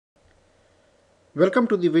Welcome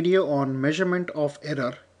to the video on measurement of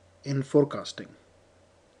error in forecasting.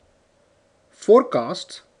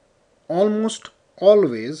 Forecasts almost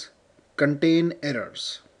always contain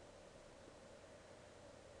errors.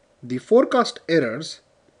 The forecast errors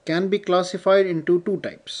can be classified into two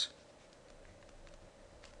types.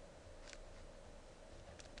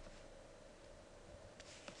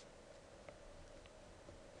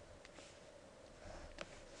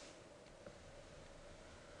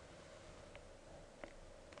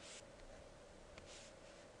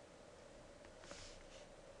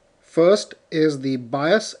 First is the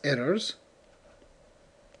bias errors,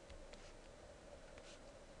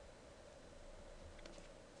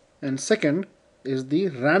 and second is the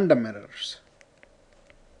random errors.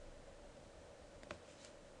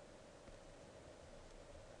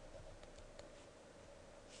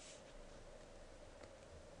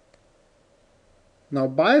 Now,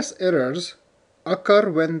 bias errors occur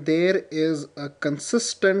when there is a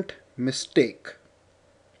consistent mistake.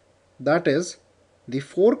 That is, the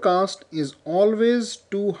forecast is always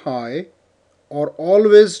too high or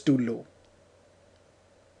always too low.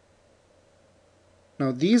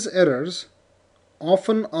 Now, these errors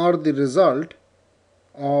often are the result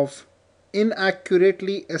of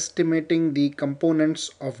inaccurately estimating the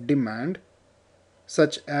components of demand,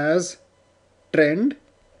 such as trend,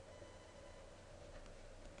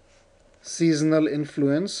 seasonal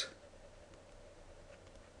influence,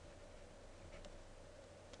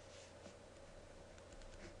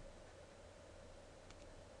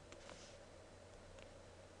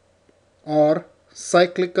 or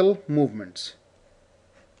cyclical movements.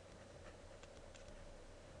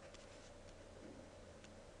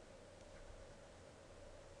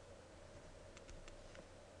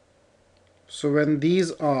 So when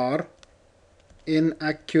these are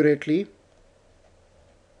inaccurately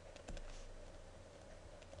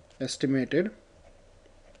estimated,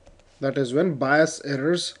 that is when bias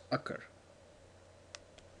errors occur.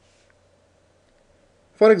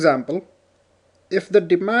 For example, if the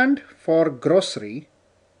demand for grocery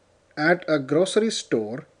at a grocery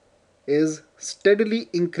store is steadily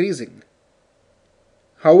increasing,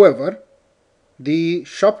 however, the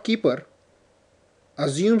shopkeeper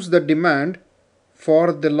assumes the demand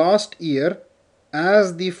for the last year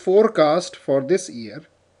as the forecast for this year,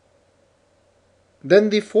 then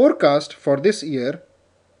the forecast for this year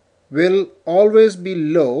will always be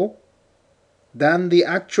low than the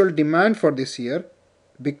actual demand for this year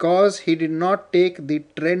because he did not take the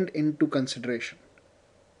trend into consideration.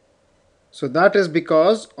 So that is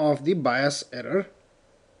because of the bias error,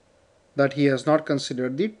 that he has not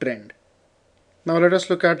considered the trend. Now let us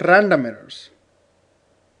look at random errors.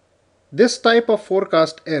 This type of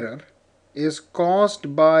forecast error is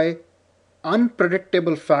caused by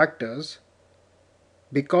unpredictable factors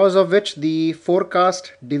because of which the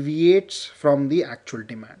forecast deviates from the actual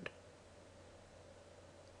demand.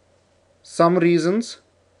 Some reasons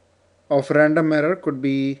of random error could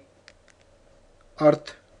be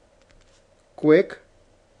earthquake,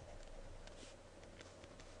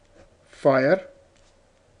 fire,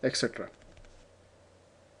 etc.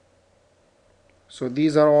 So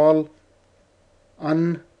these are all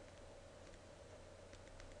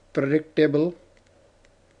unpredictable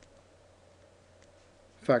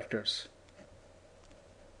factors.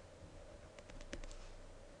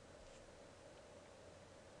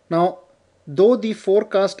 Now, though the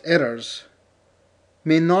forecast errors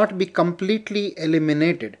may not be completely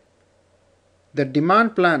eliminated, the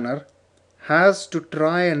demand planner has to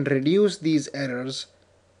try and reduce these errors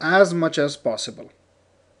as much as possible.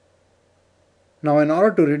 Now, in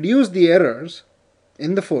order to reduce the errors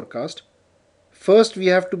in the forecast, first we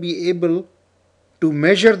have to be able to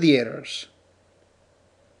measure the errors.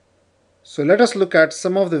 So let us look at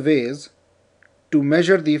some of the ways to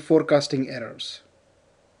measure the forecasting errors.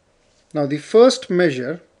 Now, the first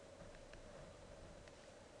measure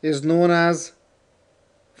is known as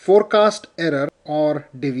forecast error or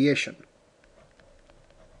deviation.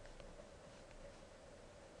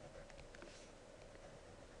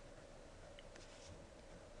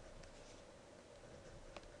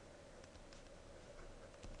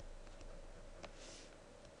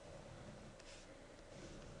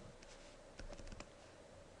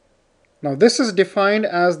 Now, this is defined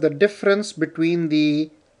as the difference between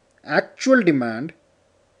the actual demand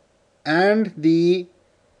and the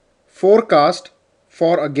forecast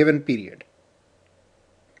for a given period.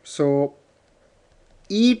 So,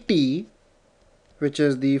 ET, which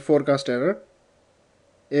is the forecast error,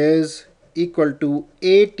 is equal to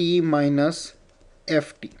AT minus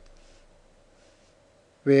FT,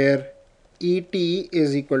 where ET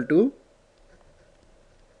is equal to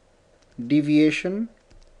deviation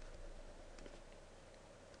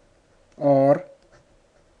or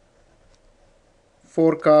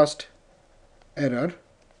forecast error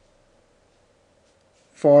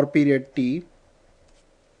for period t,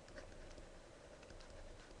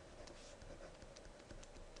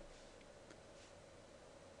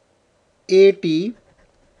 AT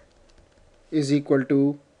is equal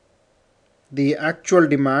to the actual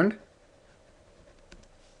demand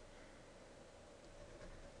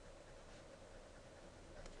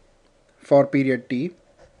for period t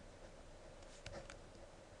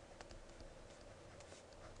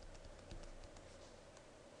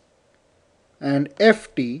and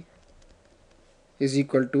FT is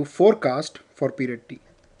equal to forecast for period t.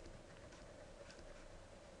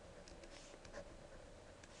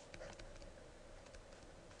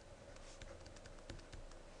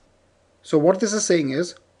 So what this is saying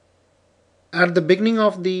is, at the beginning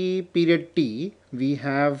of the period t, we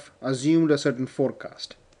have assumed a certain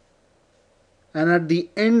forecast. And at the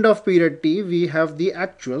end of period t, we have the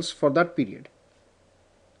actuals for that period.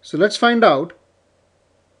 So let's find out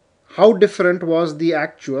how different was the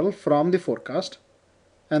actual from the forecast,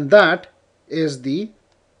 and that is the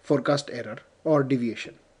forecast error or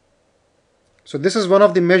deviation. So this is one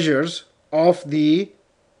of the measures of the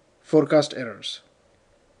forecast errors.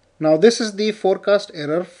 Now this is the forecast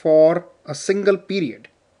error for a single period.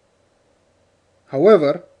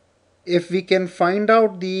 However, if we can find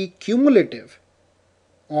out the cumulative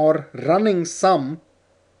or running sum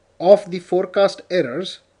of the forecast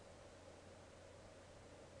errors,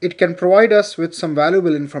 it can provide us with some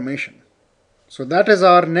valuable information. So that is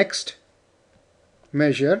our next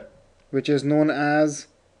measure, which is known as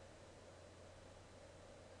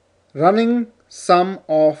running sum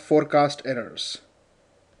of forecast errors.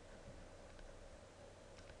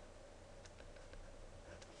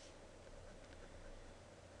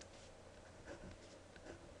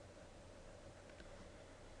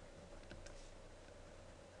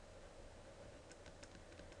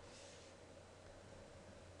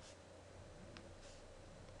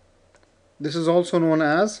 This is also known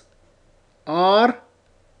as RSFE.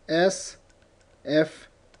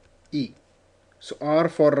 So R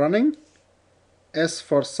for running, S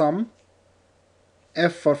for sum,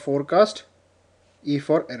 F for forecast, E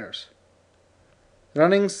for errors.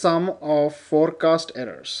 Running sum of forecast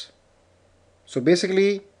errors. So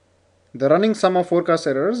basically, the running sum of forecast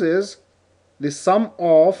errors is the sum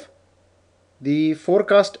of the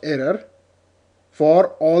forecast error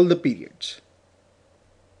for all the periods.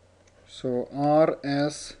 So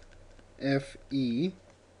RSFE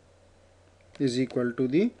is equal to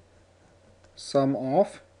the sum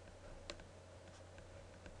of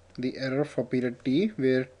the error for period t,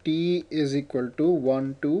 where t is equal to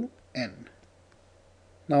 1 to n.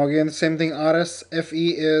 Now again the same thing,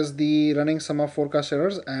 RSFE is the running sum of forecast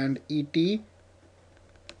errors, and ET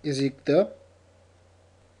is the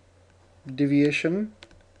deviation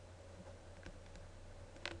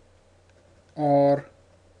or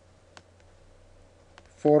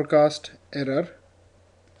forecast error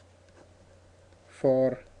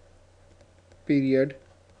for period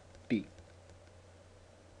t.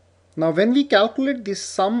 Now when we calculate the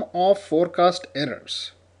sum of forecast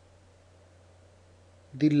errors,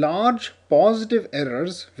 the large positive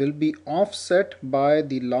errors will be offset by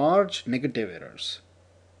the large negative errors.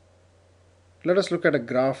 Let us look at a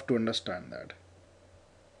graph to understand that.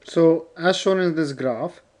 So as shown in this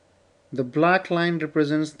graph, the black line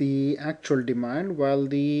represents the actual demand while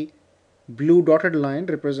the blue dotted line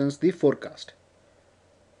represents the forecast.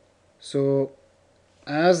 So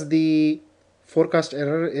as the forecast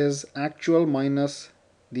error is actual minus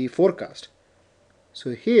the forecast,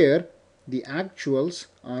 so here the actuals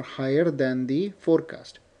are higher than the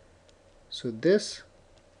forecast. So this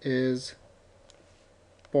is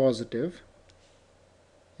positive,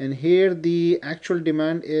 and here the actual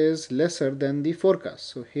demand is lesser than the forecast.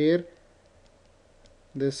 So here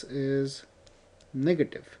this is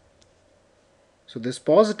negative. So this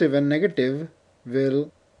positive and negative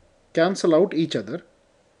will cancel out each other,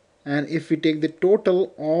 and if we take the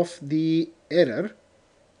total of the error,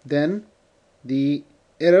 then the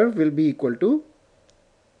error will be equal to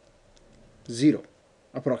 0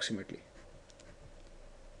 approximately.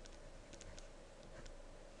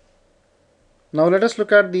 Now let us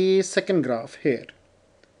look at the second graph here.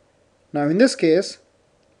 Now in this case,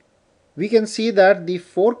 we can see that the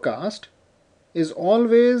forecast is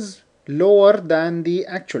always lower than the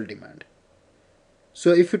actual demand.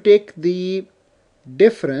 So if you take the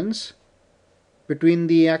difference between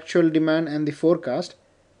the actual demand and the forecast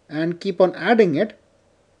and keep on adding it,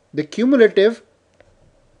 the cumulative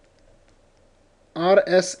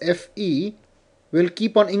RSFE will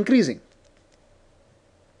keep on increasing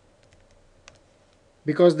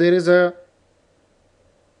because there is a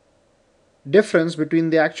difference between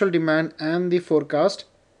the actual demand and the forecast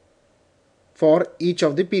for each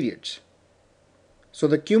of the periods. So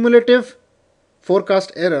the cumulative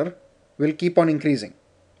forecast error will keep on increasing.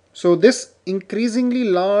 So this increasingly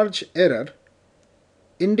large error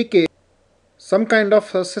indicates some kind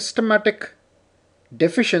of a systematic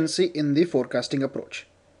deficiency in the forecasting approach.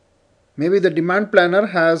 Maybe the demand planner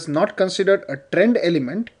has not considered a trend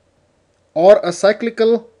element or a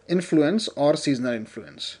cyclical influence or seasonal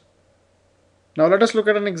influence. Now let us look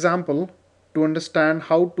at an example to understand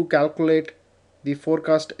how to calculate the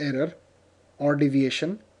forecast error or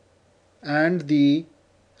deviation and the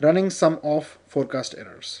running sum of forecast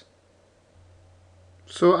errors.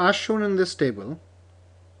 So as shown in this table,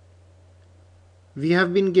 we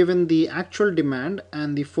have been given the actual demand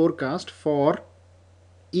and the forecast for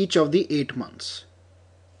each of the 8 months.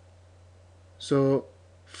 So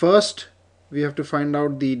first we have to find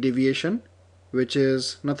out the deviation, which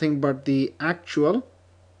is nothing but the actual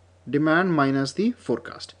demand minus the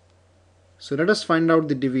forecast. So let us find out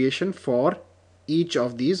the deviation for each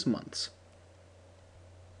of these months.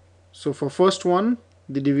 So for first one,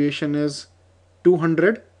 the deviation is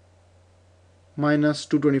 200 minus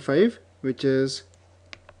 225, which is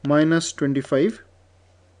minus 25.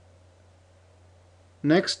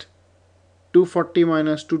 Next, 240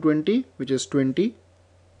 minus 220, which is 20.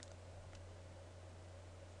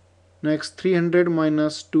 Next, 300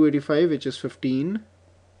 minus 285, which is 15.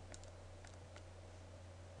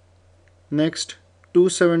 Next,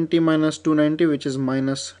 270 minus 290, which is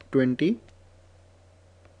minus 20.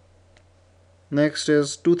 Next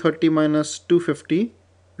is 230 minus 250,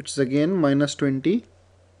 which is again minus 20.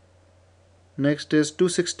 Next is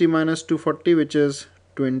 260 minus 240, which is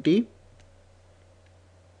 20.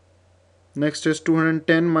 Next is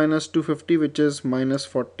 210 minus 250, which is minus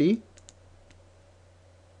 40.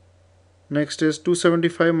 Next is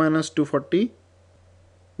 275 minus 240,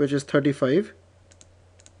 which is 35.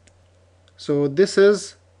 So this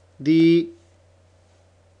is the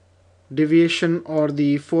deviation or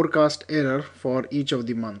the forecast error for each of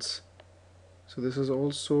the months. So this is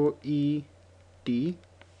also ET.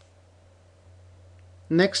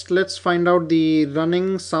 Next, let's find out the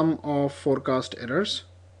running sum of forecast errors.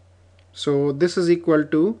 So this is equal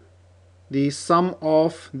to the sum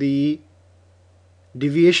of the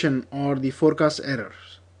deviation or the forecast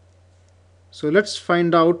errors. So let's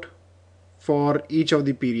find out for each of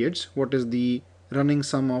the periods what is the running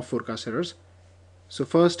sum of forecast errors. So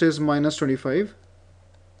first is minus 25.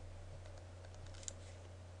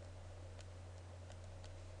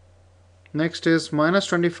 Next is minus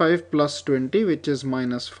 25 plus 20, which is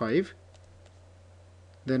minus 5.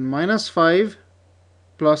 Then minus 5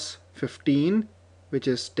 plus 15, which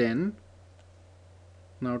is 10.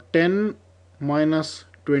 Now 10 minus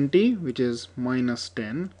 20, which is minus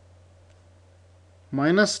 10.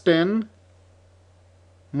 Minus 10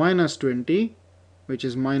 minus 20, which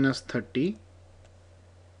is minus 30.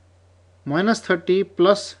 Minus 30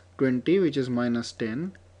 plus 20, which is minus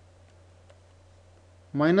 10.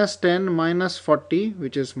 Minus 10 minus 40,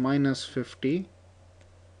 which is minus 50.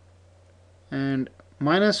 And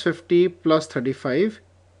minus 50 plus 35,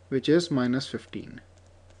 which is minus 15.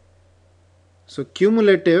 So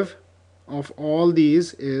cumulative of all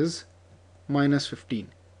these is minus 15.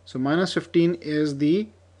 So minus 15 is the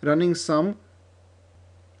running sum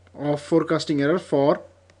of forecasting error for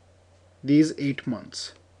these 8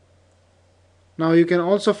 months. Now you can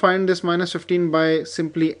also find this minus 15 by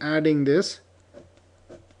simply adding this.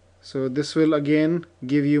 So this will again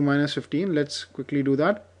give you minus 15. Let's quickly do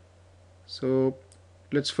that. So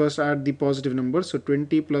let's first add the positive numbers. So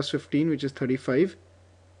 20 plus 15, which is 35,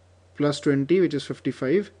 plus 20, which is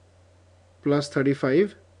 55, plus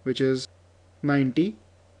 35, which is 90.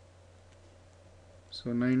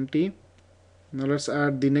 So 90. Now let's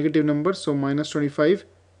add the negative numbers. So minus 25,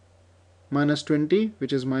 minus 20,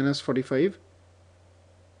 which is minus 45,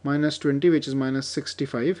 minus 20, which is minus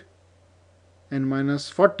 65, and minus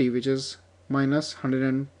 40, which is minus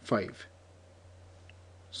 105.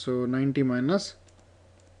 So 90 minus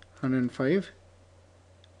 105.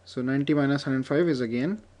 So 90 minus 105 is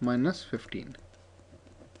again minus 15.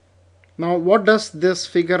 Now what does this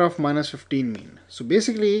figure of minus 15 mean? So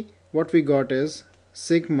basically what we got is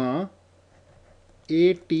sigma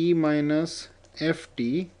AT minus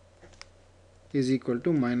FT is equal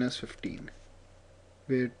to minus 15,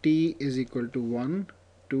 where T is equal to 1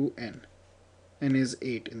 to N. N is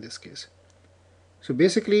 8 in this case. So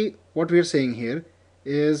basically what we are saying here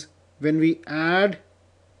is when we add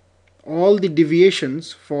all the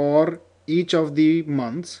deviations for each of the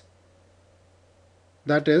months.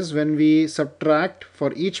 That is, when we subtract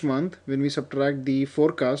for each month, when we subtract the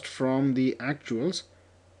forecast from the actuals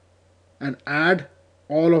and add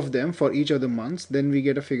all of them for each of the months, then we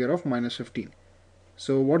get a figure of minus 15.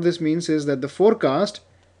 So what this means is that the forecast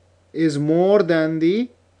is more than the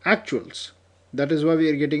actuals. That is why we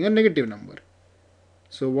are getting a negative number.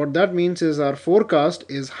 So what that means is our forecast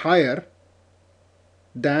is higher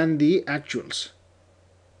than the actuals.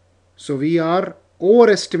 So we are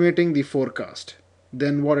overestimating the forecast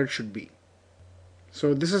than what it should be.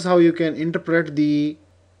 So this is how you can interpret the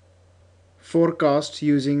forecast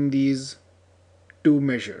using these two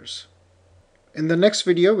measures. In the next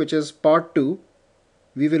video, which is part 2,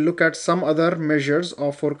 we will look at some other measures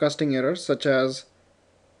of forecasting errors such as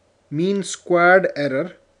mean squared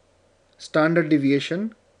error, standard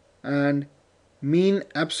deviation, and mean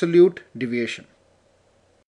absolute deviation.